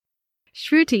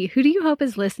Shruti, who do you hope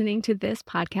is listening to this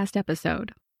podcast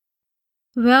episode?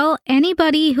 Well,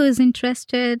 anybody who is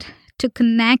interested to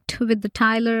connect with the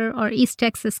Tyler or East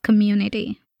Texas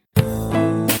community.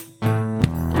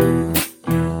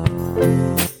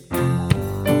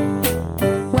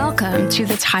 Welcome to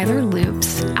the Tyler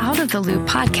Loops Out of the Loop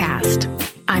podcast.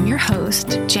 I'm your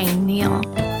host, Jane Neal.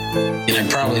 And I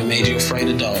probably made you afraid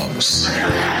of dogs.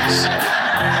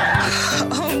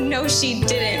 Oh, no, she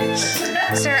didn't.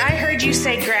 Sir, I heard you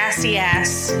say grassy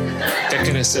ass. ¿Qué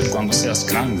quiere decir cuando seas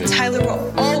grande? Tyler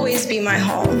will always be my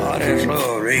home. Oh, that's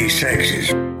love, these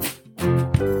sexes.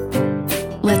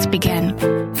 Let's begin.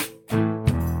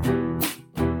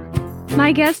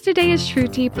 My guest today is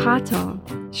Shruti Patil.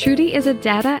 Shruti is a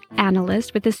data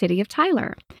analyst with the city of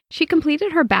Tyler. She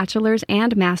completed her bachelor's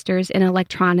and master's in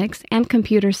electronics and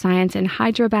computer science in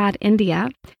Hyderabad, India,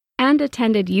 and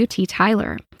attended UT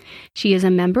Tyler. She is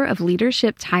a member of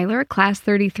Leadership Tyler Class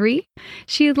 33.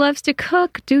 She loves to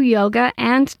cook, do yoga,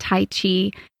 and Tai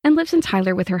Chi, and lives in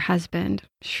Tyler with her husband.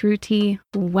 Shruti,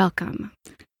 welcome.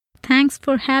 Thanks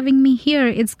for having me here.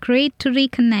 It's great to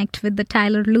reconnect with the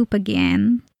Tyler Loop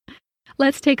again.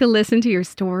 Let's take a listen to your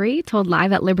story, told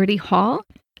live at Liberty Hall,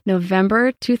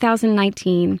 November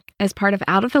 2019, as part of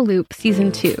Out of the Loop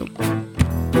Season 2.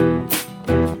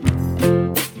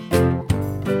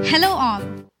 Hello all.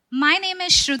 My name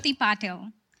is Shruti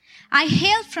Patil. I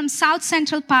hail from south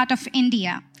central part of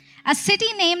India, a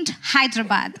city named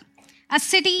Hyderabad, a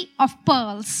city of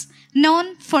pearls,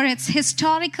 known for its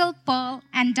historical pearl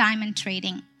and diamond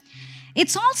trading.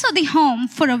 It's also the home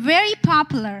for a very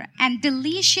popular and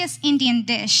delicious Indian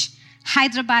dish,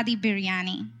 Hyderabadi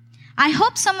biryani. I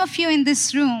hope some of you in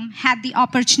this room had the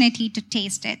opportunity to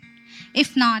taste it.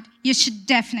 If not, you should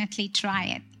definitely try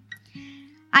it.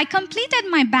 I completed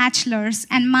my bachelor's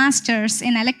and master's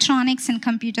in electronics and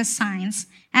computer science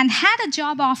and had a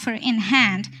job offer in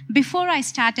hand before I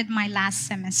started my last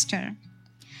semester.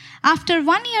 After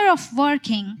 1 year of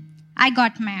working, I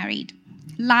got married.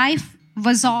 Life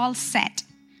was all set.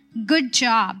 Good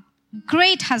job,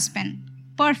 great husband,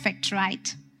 perfect,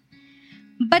 right?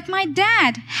 But my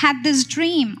dad had this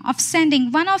dream of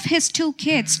sending one of his 2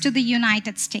 kids to the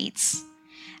United States.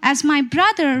 As my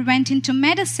brother went into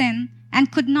medicine and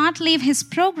could not leave his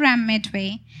program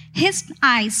midway, his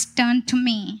eyes turned to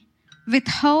me with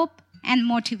hope and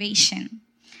motivation.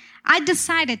 I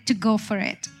decided to go for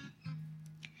it.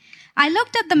 I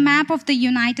looked at the map of the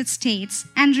United States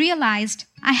and realized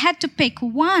I had to pick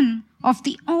one of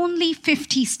the only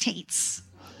 50 states.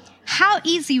 How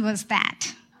easy was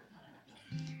that?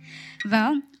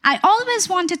 Well, I always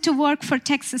wanted to work for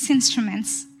Texas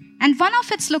Instruments, and one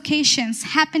of its locations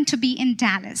happened to be in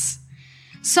Dallas.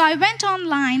 So I went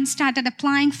online, started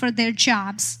applying for their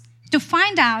jobs to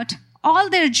find out all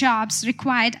their jobs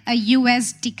required a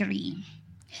US degree.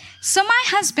 So my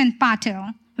husband,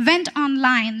 Patil, went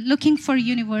online looking for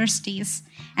universities,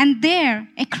 and there,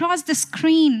 across the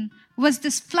screen, was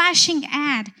this flashing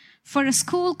ad for a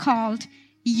school called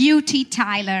UT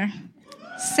Tyler,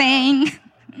 saying,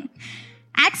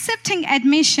 accepting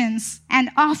admissions and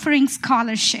offering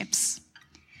scholarships.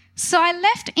 So I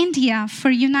left India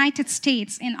for United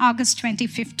States in August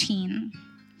 2015.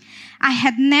 I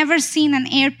had never seen an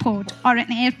airport or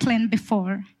an airplane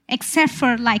before, except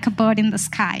for like a bird in the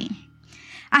sky.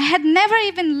 I had never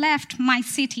even left my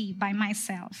city by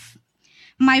myself.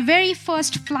 My very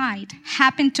first flight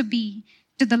happened to be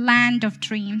to the land of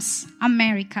dreams,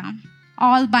 America,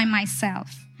 all by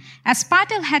myself, as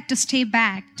Patil had to stay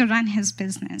back to run his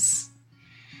business.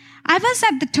 I was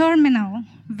at the terminal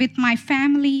with my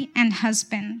family and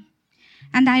husband,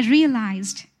 and I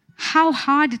realized how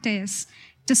hard it is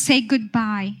to say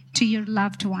goodbye to your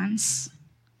loved ones.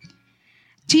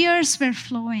 Tears were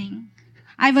flowing.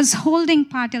 I was holding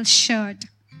Patil's shirt.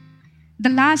 The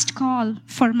last call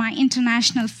for my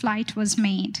international flight was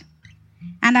made,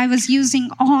 and I was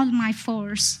using all my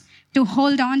force to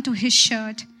hold on to his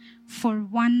shirt for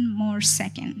 1 more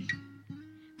second.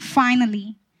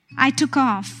 Finally, I took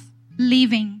off,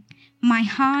 leaving my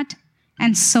heart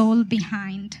and soul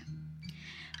behind.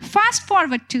 Fast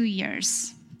forward 2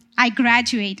 years. I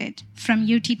graduated from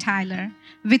UT Tyler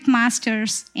with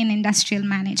master's in industrial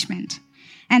management.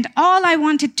 And all I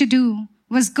wanted to do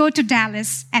was go to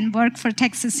Dallas and work for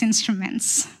Texas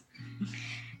Instruments.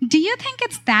 Do you think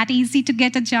it's that easy to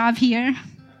get a job here?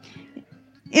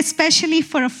 Especially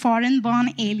for a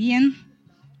foreign-born alien?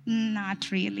 Not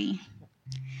really.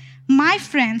 My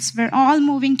friends were all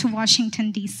moving to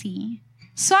Washington, D.C.,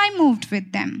 so I moved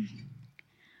with them.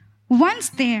 Once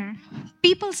there,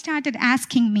 people started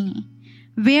asking me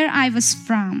where I was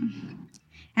from.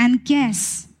 And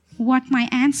guess what my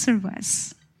answer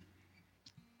was?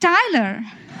 Tyler.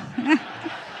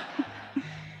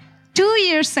 2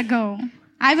 years ago,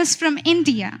 I was from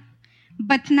India,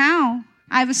 but now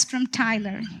I was from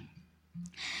Tyler.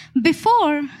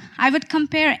 Before, I would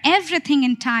compare everything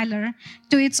in Tyler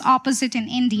to its opposite in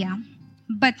India.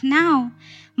 But now,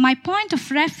 my point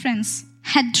of reference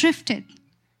had drifted.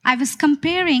 I was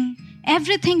comparing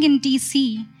everything in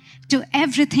DC to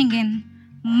everything in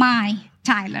my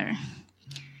Tyler.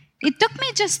 It took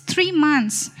me just 3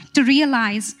 months to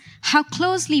realize how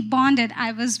closely bonded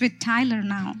I was with Tyler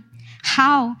now,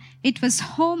 how it was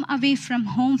home away from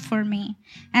home for me,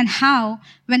 and how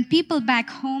when people back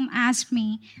home asked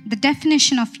me the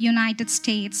definition of United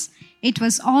States, it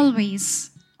was always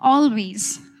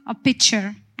a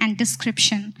picture and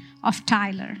description of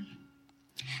Tyler.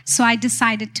 So I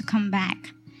decided to come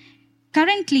back.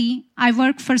 Currently, I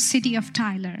work for City of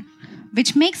Tyler,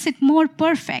 which makes it more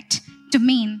perfect to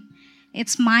mean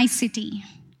it's my city,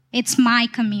 it's my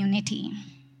community.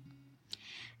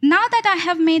 Now that I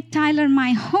have made Tyler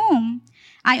my home,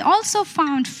 I also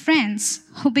found friends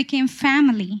who became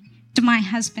family to my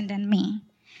husband and me.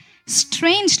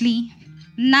 Strangely,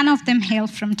 none of them hail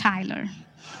from Tyler.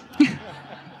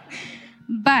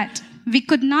 But we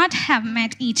could not have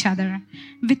met each other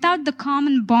without the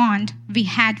common bond we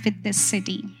had with this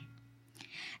city.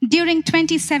 During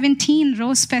 2017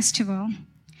 Rose Festival,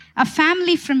 a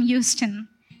family from Houston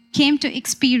came to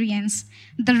experience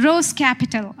the Rose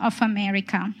capital of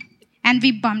America, and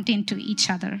we bumped into each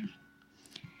other.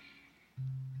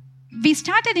 We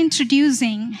started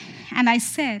introducing, and I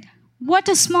said, "What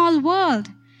a small world,"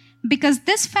 because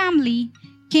this family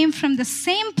came from the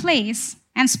same place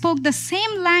and spoke the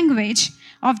same language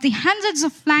of the hundreds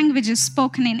of languages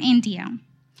spoken in India.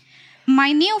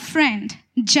 My new friend,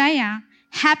 Jaya,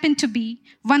 happened to be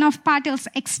one of Patil's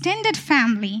extended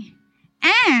family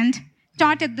and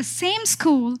taught at the same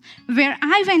school where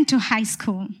I went to high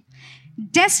school.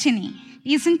 Destiny,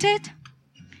 isn't it?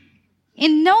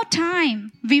 In no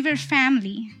time, we were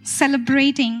family,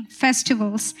 celebrating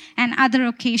festivals and other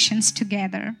occasions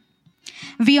together.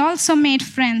 We also made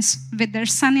friends with their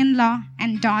son-in-law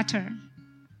and daughter.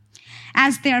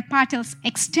 As they are Patil's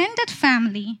extended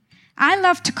family, I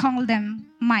love to call them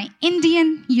my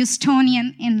Indian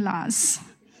Houstonian in-laws.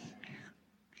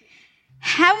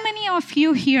 How many of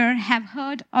you here have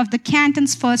heard of the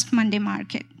Canton's first Monday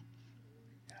market?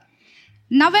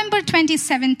 November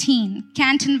 2017,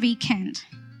 Canton weekend.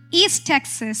 East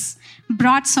Texas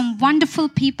brought some wonderful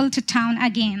people to town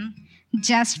again,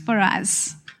 just for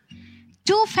us.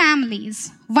 2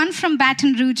 families, one from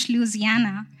Baton Rouge,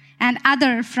 Louisiana, and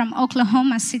other from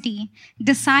Oklahoma City,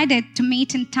 decided to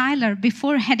meet in Tyler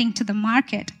before heading to the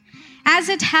market, as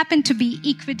it happened to be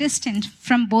equidistant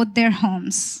from both their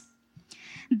homes.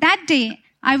 That day,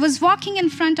 I was walking in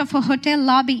front of a hotel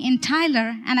lobby in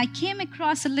Tyler, and I came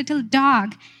across a little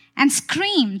dog and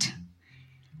screamed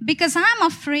because I'm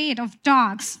afraid of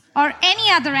dogs or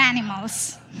any other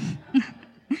animals.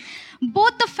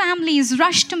 Both the families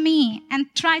rushed to me and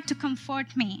tried to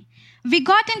comfort me. We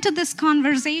got into this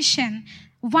conversation.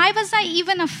 Why was I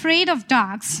even afraid of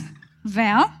dogs?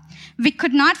 Well, we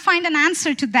could not find an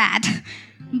answer to that,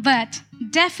 but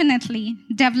definitely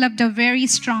developed a very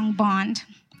strong bond.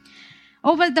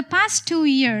 Over the past 2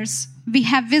 years, we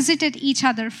have visited each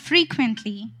other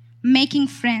frequently, making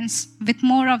friends with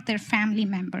more of their family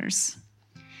members.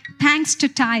 Thanks to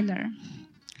Tyler,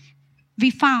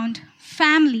 we found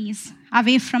families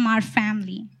away from our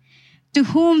family to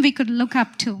whom we could look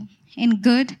up to in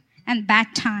good and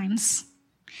bad times,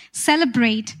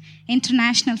 celebrate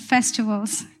international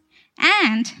festivals,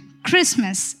 and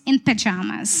Christmas in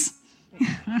pajamas.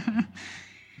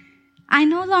 I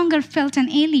no longer felt an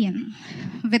alien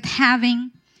with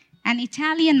having an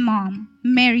Italian mom,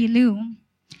 Mary Lou,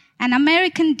 an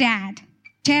American dad,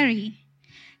 Terry,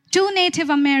 2 Native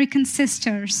American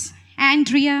sisters,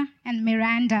 Andrea and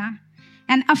Miranda,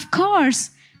 and of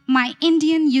course, my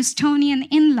Indian Houstonian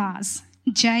in-laws,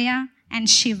 Jaya and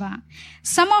Shiva.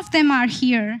 Some of them are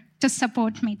here to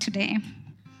support me today.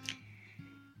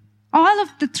 All of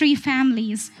the 3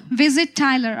 families visit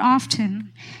Tyler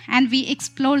often, and we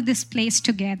explore this place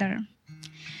together.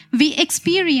 We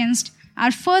experienced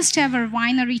our first ever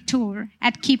winery tour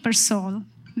at Keeper Soul.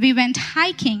 We went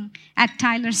hiking at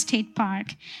Tyler State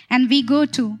Park, and we go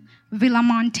to Villa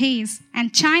Montes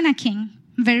and China King,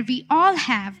 where we all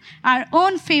have our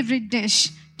own favorite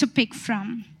dish to pick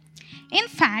from. In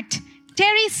fact,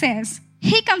 Terry says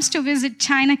he comes to visit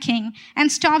China King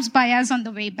and stops by us on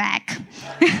the way back.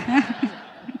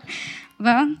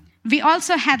 Well, we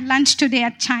also had lunch today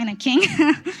at China King.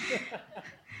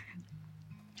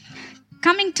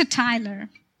 Coming to Tyler,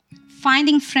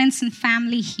 finding friends and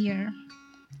family here,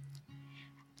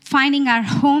 finding our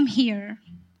home here,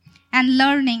 and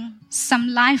learning some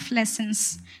life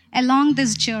lessons along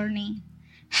this journey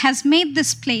has made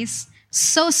this place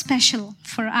so special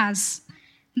for us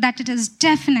that it is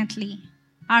definitely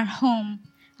our home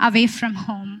away from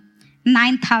home,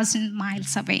 9,000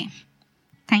 miles away.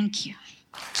 Thank you.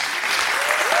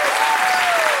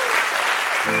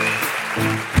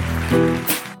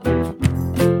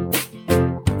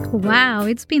 Wow,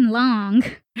 it's been long.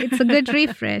 It's a good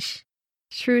refresh.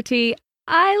 Shruti,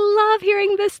 I love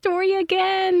hearing this story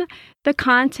again. The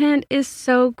content is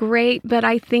so great, but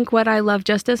I think what I love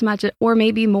just as much, or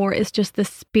maybe more, is just the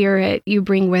spirit you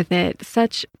bring with it.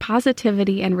 Such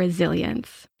positivity and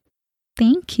resilience.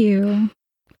 Thank you.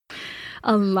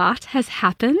 A lot has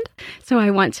happened, so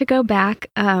I want to go back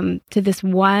to this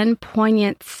one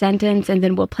poignant sentence, and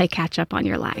then we'll play catch up on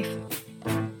your life.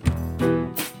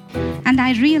 And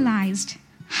I realized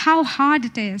how hard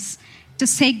it is to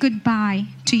say goodbye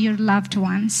to your loved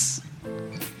ones.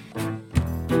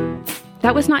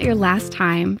 That was not your last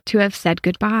time to have said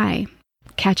goodbye.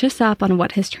 Catch us up on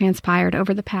what has transpired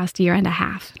over the past year and a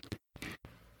half.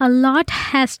 A lot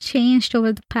has changed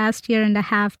over the past year and a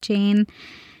half, Jane.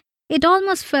 It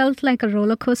almost felt like a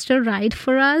roller coaster ride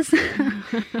for us.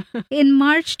 In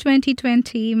March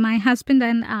 2020, my husband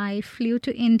and I flew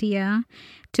to India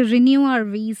to renew our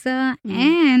visa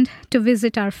and to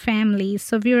visit our family.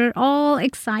 So we were all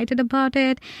excited about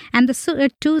it. And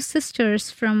the two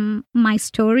sisters from my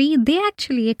story, they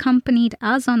actually accompanied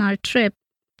us on our trip.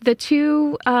 The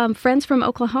two friends from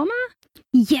Oklahoma?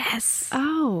 Yes.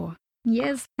 Oh.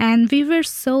 Yes. And we were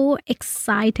so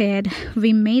excited.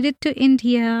 We made it to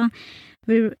India.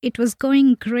 It was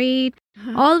going great.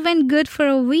 All went good for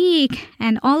a week.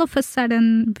 And all of a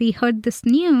sudden, we heard this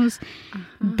news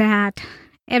that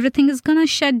everything is going to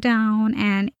shut down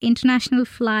and international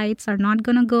flights are not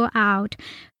going to go out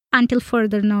until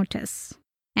further notice.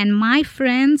 And my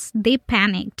friends, they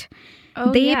panicked.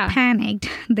 They panicked.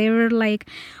 They were like,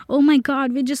 oh my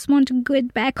God, we just want to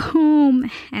get back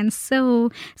home. And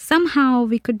so somehow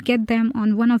we could get them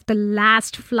on one of the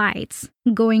last flights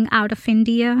going out of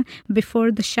India before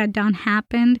the shutdown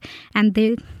happened. And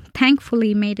they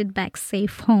thankfully made it back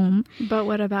safe home. But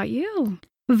what about you?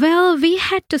 Well, we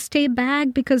had to stay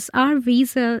back because our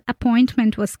visa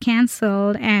appointment was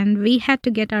canceled and we had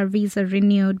to get our visa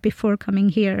renewed before coming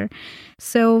here.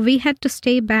 So we had to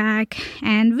stay back,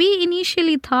 and we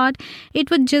initially thought it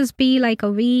would just be like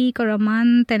a week or a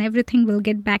month and everything will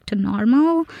get back to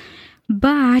normal.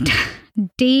 But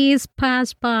days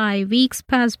passed by, weeks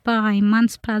passed by,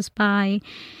 months passed by,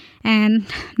 and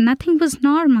nothing was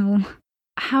normal.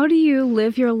 How do you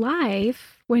live your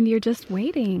life when you're just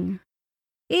waiting?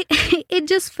 It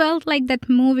just felt like that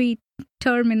movie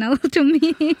Terminal to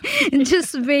me,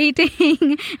 just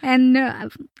waiting.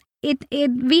 And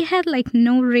we had like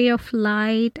no ray of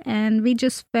light, and we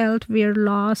just felt we're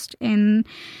lost in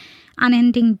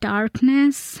unending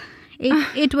darkness.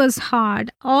 It was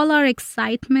hard. All our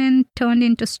excitement turned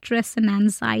into stress and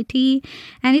anxiety,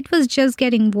 and it was just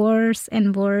getting worse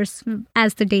and worse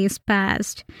as the days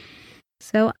passed.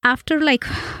 So after like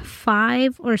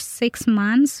 5 or 6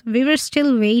 months, we were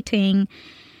still waiting.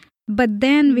 But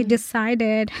then we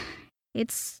decided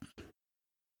it's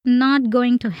not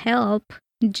going to help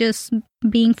just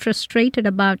being frustrated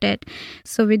about it.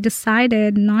 So we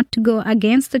decided not to go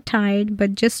against the tide,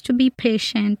 but just to be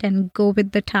patient and go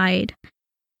with the tide.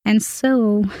 And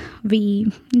so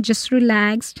we just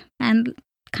relaxed and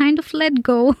kind of let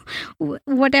go.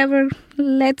 Whatever,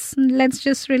 let's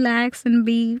just relax and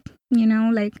be,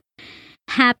 like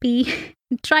happy.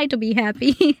 Try to be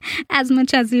happy as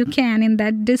much as you can in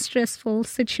that distressful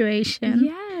situation.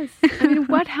 Yes. I mean,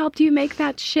 what helped you make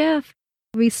that shift?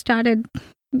 We started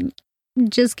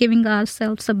just giving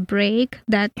ourselves a break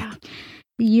that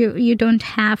you don't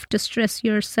have to stress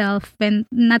yourself when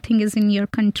nothing is in your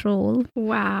control.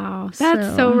 Wow.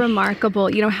 That's so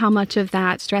remarkable. You know, how much of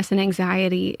that stress and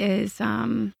anxiety is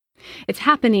it's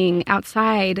happening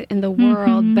outside in the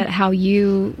world, but how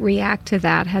you react to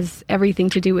that has everything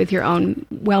to do with your own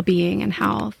well-being and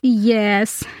health.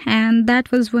 Yes, and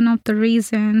that was one of the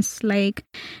reasons, like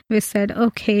we said,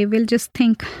 okay, we'll just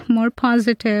think more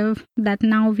positive that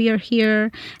now we are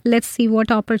here. Let's see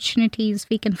what opportunities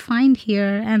we can find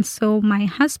here. And so my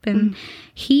husband,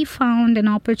 he found an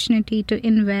opportunity to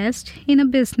invest in a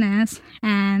business,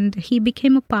 and he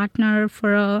became a partner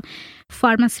for a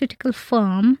pharmaceutical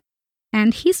firm.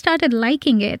 And he started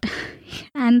liking it.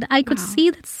 And I could see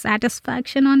the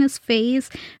satisfaction on his face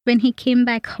when he came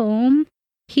back home.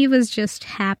 he was just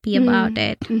happy about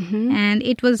it. Mm-hmm. And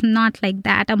it was not like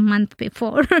that a month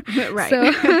before. Right. So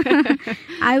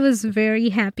I was very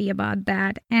happy about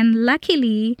that. And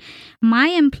luckily, my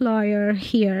employer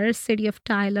here, City of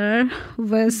Tyler,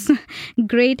 was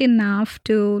great enough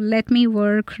to let me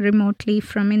work remotely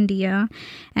from India.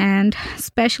 And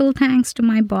special thanks to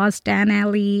my boss, Dan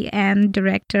Alley, and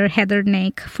director Heather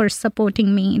Nick for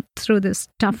supporting me through this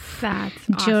tough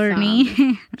That's journey.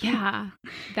 awesome. Yeah,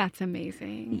 that's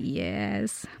amazing.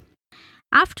 Yes.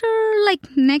 After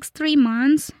next 3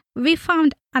 months, we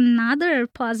found another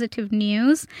positive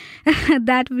news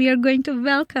that we are going to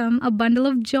welcome a bundle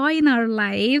of joy in our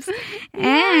lives.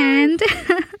 And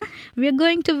we're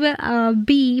going to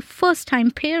be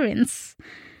first-time parents.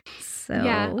 So.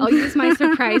 Yeah, I'll use my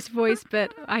surprised voice,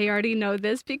 but I already know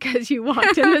this because you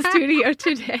walked in the studio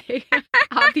today,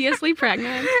 obviously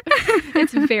pregnant.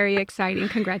 It's very exciting.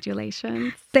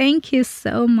 Congratulations. Thank you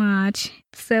so much.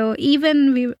 So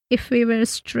even if we were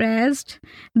stressed,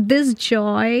 this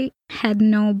joy had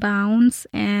no bounds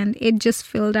and it just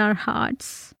filled our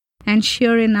hearts. And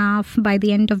sure enough, by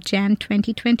the end of Jan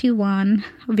 2021,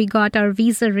 we got our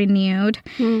visa renewed.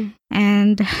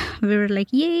 And we were like,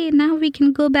 yay, now we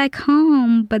can go back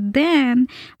home. But then,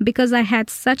 because I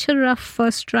had such a rough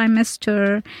first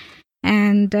trimester,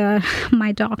 and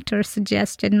my doctor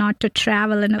suggested not to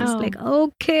travel, and I was like,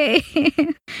 okay,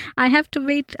 I have to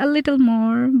wait a little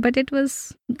more. But it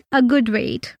was a good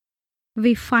wait.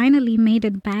 We finally made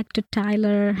it back to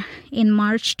Tyler in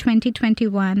March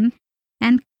 2021.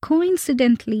 And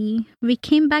coincidentally, we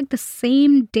came back the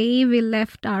same day we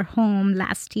left our home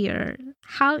last year.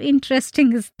 How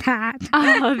interesting is that?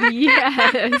 Oh,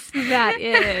 yes, that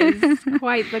is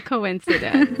quite the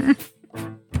coincidence.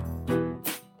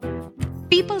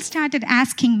 People started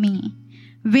asking me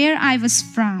where I was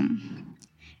from.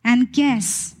 And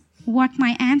guess what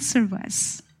my answer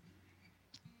was?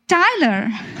 Tyler.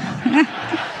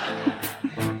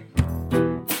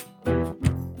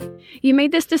 You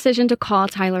made this decision to call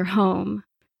Tyler home.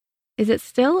 Is it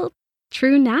still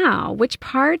true now? Which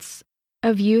parts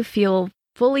of you feel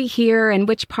fully here and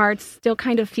which parts still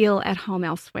kind of feel at home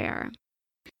elsewhere?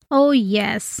 Oh,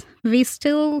 yes. We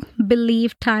still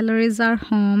believe Tyler is our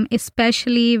home,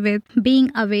 especially with being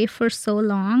away for so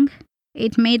long.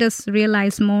 It made us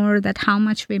realize more that how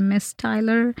much we miss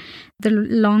Tyler, the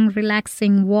long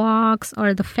relaxing walks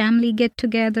or the family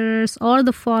get-togethers or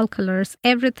the fall colors,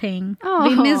 everything. Oh.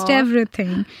 We missed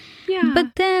everything. Yeah.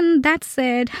 But then, that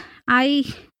said, I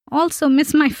also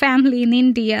miss my family in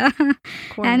India.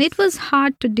 And it was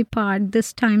hard to depart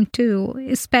this time too,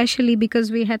 especially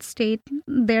because we had stayed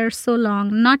there so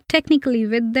long. Not technically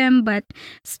with them, but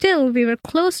still we were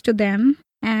close to them.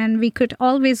 And we could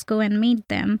always go and meet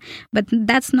them. But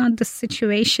that's not the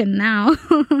situation now.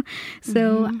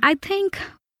 So I think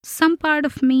some part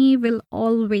of me will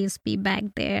always be back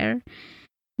there.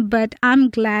 But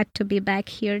I'm glad to be back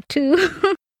here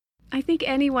too. I think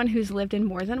anyone who's lived in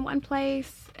more than one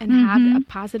place and had a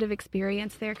positive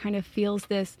experience there kind of feels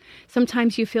this.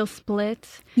 Sometimes you feel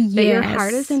split, that your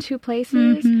heart is in two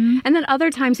places. And then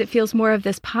other times it feels more of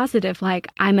this positive, like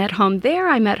I'm at home there,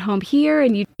 I'm at home here.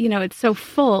 And you know, it's so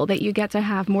full that you get to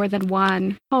have more than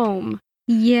one home.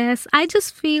 Yes, I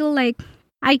just feel like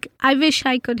I wish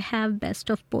I could have best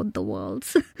of both the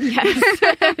worlds. Yes,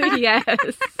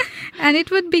 yes. And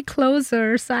it would be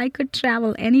closer so I could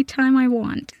travel anytime I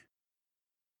want.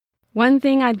 One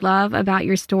thing I love about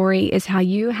your story is how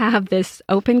you have this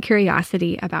open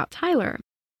curiosity about Tyler.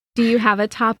 Do you have a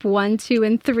top 1, 2,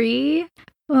 and 3?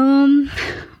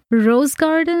 Rose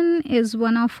Garden is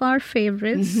one of our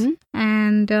favorites.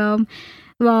 And,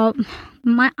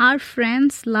 our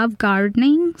friends love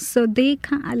gardening, so they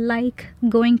like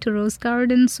going to Rose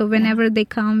Garden. So whenever they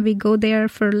come, we go there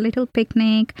for a little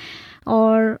picnic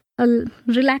or a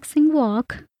relaxing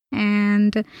walk.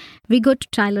 And we go to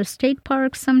Tyler State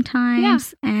Park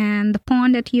sometimes, and the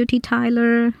pond at UT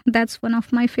Tyler. That's one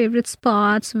of my favorite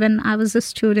spots. When I was a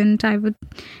student, I would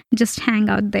just hang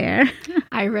out there.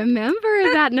 I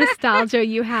remember that nostalgia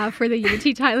you have for the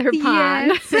UT Tyler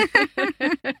pond. Yes.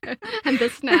 And the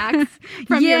snacks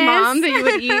from your mom that you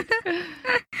would eat.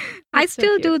 I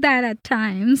still do that at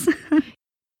times.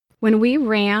 When we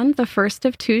ran the first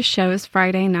of 2 shows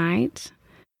Friday night,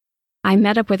 I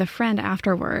met up with a friend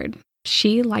afterward.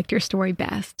 She liked your story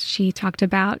best. She talked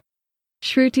about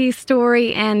Shruti's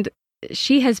story, and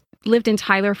she has lived in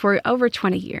Tyler for over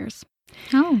 20 years.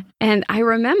 Oh. And I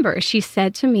remember she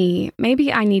said to me,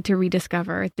 maybe I need to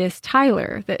rediscover this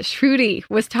Tyler that Shruti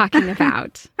was talking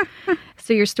about.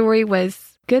 So your story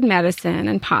was good medicine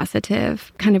and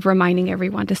positive, kind of reminding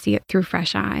everyone to see it through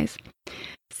fresh eyes.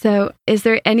 So is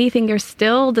there anything you're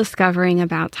still discovering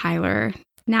about Tyler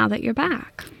now that you're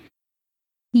back?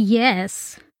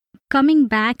 Yes. Coming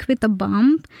back with a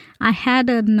bump, I had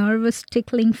a nervous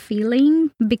tickling feeling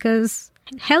because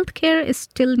healthcare is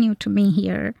still new to me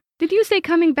here. Did you say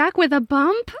coming back with a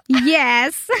bump?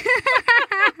 Yes.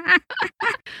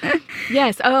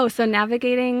 Yes. Oh, so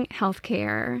navigating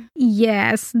healthcare.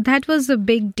 Yes, that was a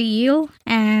big deal,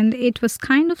 and it was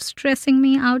kind of stressing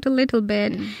me out a little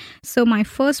bit. So my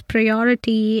first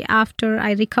priority after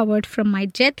I recovered from my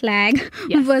jet lag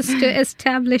was to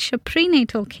establish a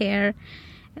prenatal care.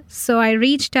 So I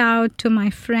reached out to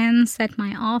my friends at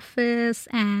my office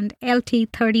and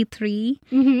LT33.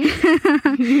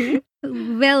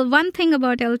 Well, one thing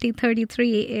about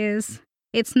LT33 is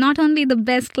it's not only the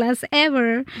best class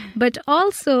ever, but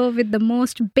also with the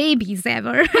most babies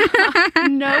ever.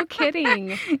 No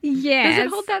kidding. Yes. Does it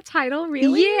hold that title,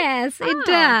 really? Yes, it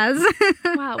does.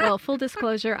 Wow. Well, full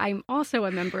disclosure, I'm also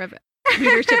a member of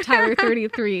Leadership Tyler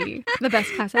 33, the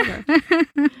best class ever.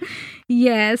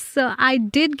 Yes, so I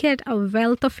did get a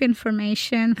wealth of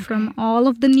information from all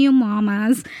of the new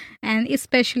mamas, and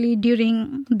especially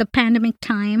during the pandemic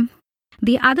time.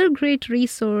 The other great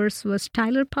resource was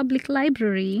Tyler Public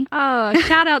Library. Oh,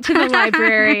 shout out to the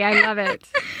library. I love it.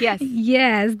 Yes.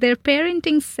 Yes, their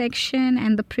parenting section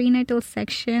and the prenatal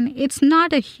section. It's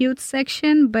not a huge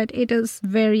section, but it is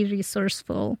very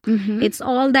resourceful. It's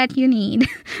all that you need.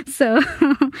 So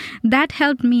that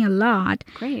helped me a lot.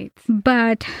 Great.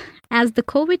 But as the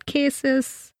COVID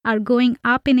cases are going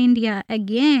up in India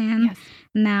again,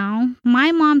 now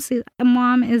my mom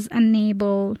is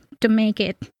unable to make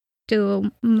it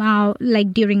to now,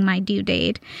 like during my due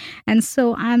date. And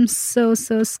so I'm so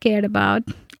scared about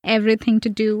everything to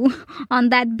do on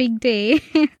that big day.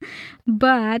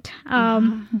 But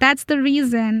that's the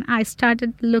reason I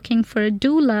started looking for a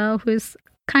doula who is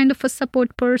kind of a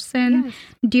support person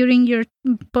during your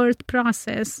birth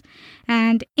process.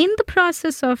 And in the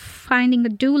process of finding a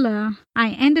doula,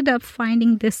 I ended up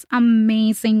finding this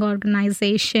amazing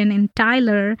organization in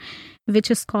Tyler,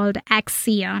 which is called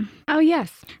Axia. Oh,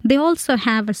 yes. They also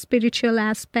have a spiritual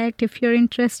aspect if you're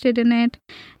interested in it.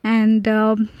 And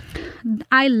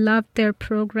I love their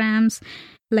programs.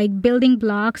 Like Building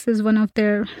Blocks is one of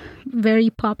their very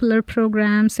popular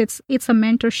programs. It's a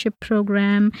mentorship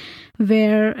program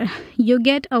where you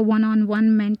get a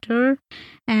one-on-one mentor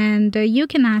and you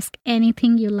can ask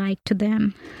anything you like to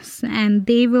them. And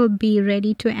they will be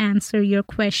ready to answer your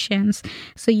questions.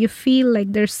 So you feel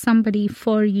like there's somebody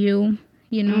for you.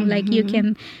 You know, like you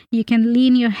can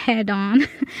lean your head on.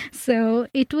 So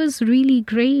it was really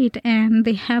great. And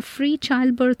they have free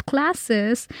childbirth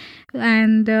classes.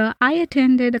 And I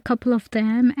attended a couple of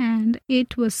them. And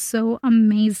it was so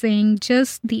amazing.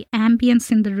 Just the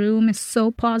ambience in the room is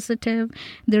so positive.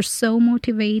 They're so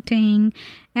motivating.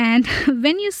 And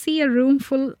when you see a room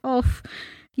full of,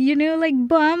 you know, like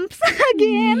bumps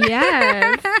again.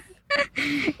 Yes.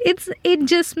 It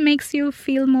just makes you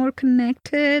feel more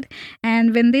connected,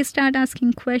 and when they start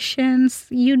asking questions,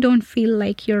 you don't feel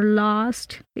like you're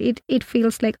lost. It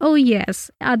feels like, oh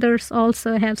yes, others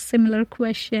also have similar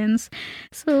questions.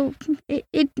 So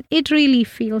it really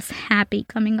feels happy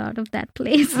coming out of that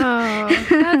place. Oh,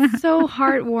 that's so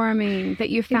heartwarming that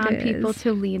you found people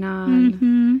to lean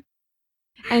on.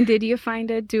 And did you find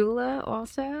a doula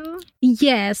also?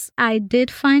 Yes, I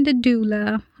did find a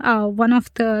doula, one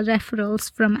of the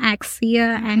referrals from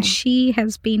Axia, and she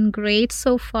has been great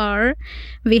so far.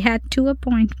 We had 2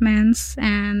 appointments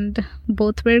and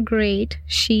both were great.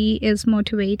 She is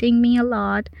motivating me a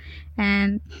lot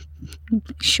and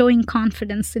showing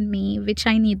confidence in me, which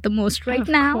I need the most right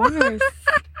now. Of course.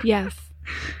 Yes,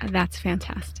 that's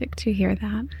fantastic to hear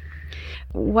that.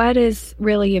 What is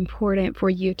really important for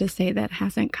you to say that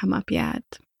hasn't come up yet?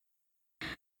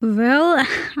 Well,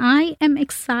 I am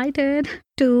excited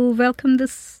to welcome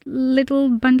this little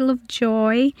bundle of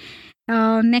joy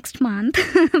next month,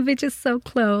 which is so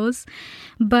close.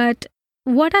 But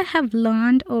what I have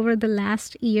learned over the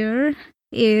last year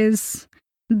is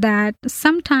that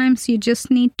sometimes you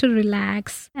just need to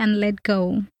relax and let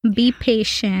go. Be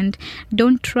patient.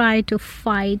 Don't try to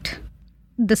fight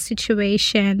the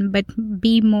situation, but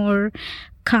be more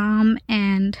calm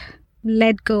and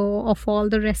let go of all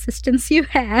the resistance you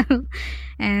have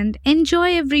and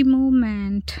enjoy every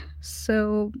moment.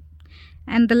 So,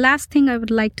 and the last thing I would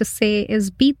like to say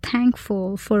is be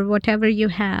thankful for whatever you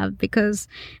have, because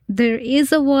there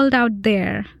is a world out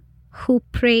there who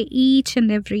pray each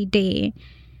and every day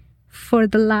for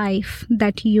the life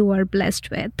that you are blessed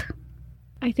with.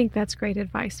 I think that's great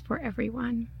advice for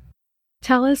everyone.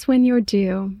 Tell us when you're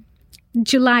due.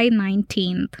 July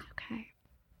 19th. Okay.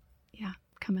 Yeah.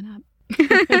 coming up.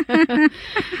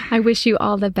 I wish you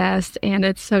all the best, and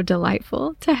it's so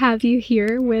delightful to have you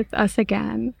here with us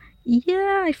again.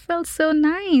 Yeah, I felt so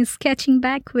nice catching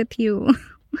back with you.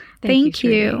 Thank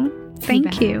you.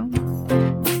 Thank you.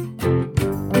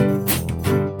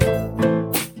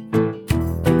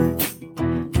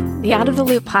 The Out of the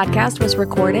Loop podcast was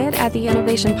recorded at the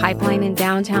Innovation Pipeline in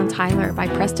downtown Tyler by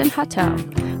Preston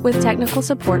Hutto, with technical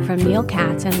support from Neil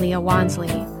Katz and Leah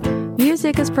Wansley.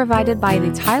 Music is provided by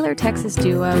the Tyler, Texas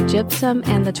duo Gypsum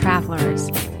and the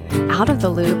Travelers. Out of the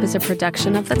Loop is a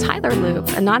production of the Tyler Loop,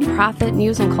 a nonprofit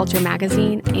news and culture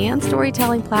magazine and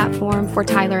storytelling platform for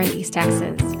Tyler and East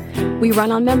Texas. We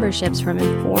run on memberships from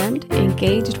informed,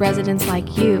 engaged residents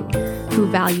like you who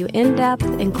value in-depth,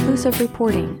 inclusive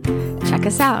reporting. Check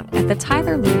us out at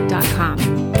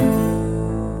thetylerloop.com.